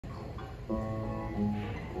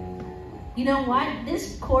You know what?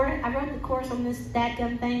 This chorus, I wrote the chorus on this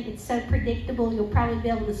dadgum thing. It's so predictable, you'll probably be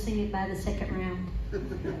able to sing it by the second round.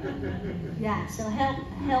 Yeah, so help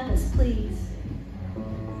us, please.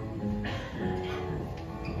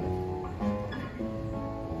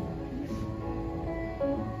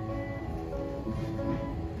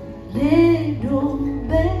 Little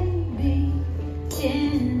baby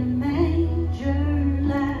in the manger,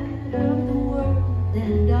 light of the world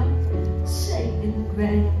and of saving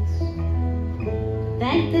grace.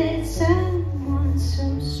 Think that someone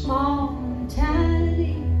so small and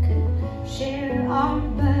tiny could share our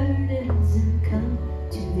burdens and come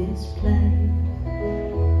to this place.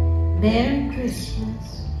 Merry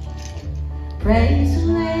Christmas, praise the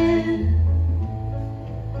Lamb,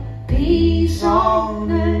 peace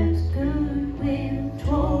on earth, goodwill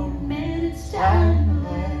toward men. It's time to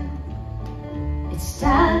laugh, it's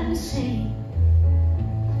time to sing.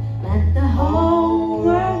 Let the whole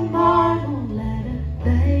world marvel at a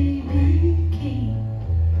baby king.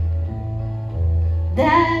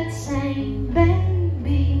 That same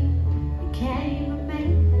baby became a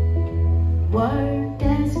man, worked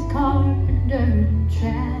as a carpenter and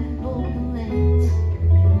traveled the lands,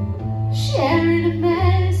 sharing a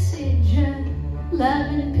message of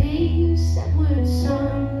love and peace that would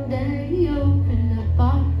someday open up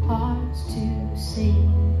our hearts to sing.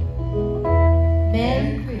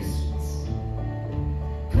 Merry Christmas,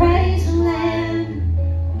 praise the Lamb,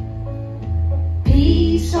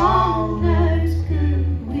 peace on earth,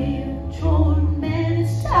 goodwill toward men.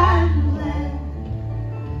 It's time to laugh,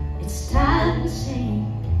 it's time to sing.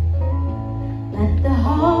 Let the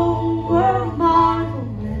whole world marvel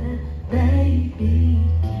at a baby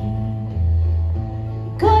king. He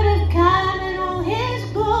could have come in all his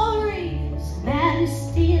glory, his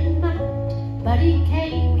majesty and might, but he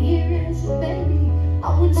came here as a baby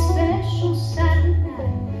on one special Saturday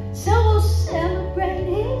night. So we'll celebrate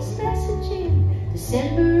his message in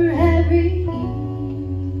December every year.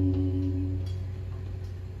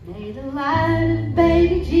 May the light of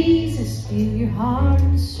baby Jesus fill your heart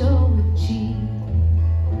and soul with cheer.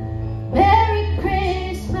 Merry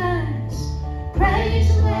Christmas, praise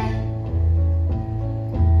the Lamb,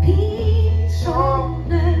 peace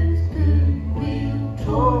on earth, goodwill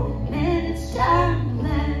toward men. It's time to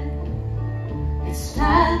laugh, it's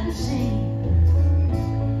time to sing.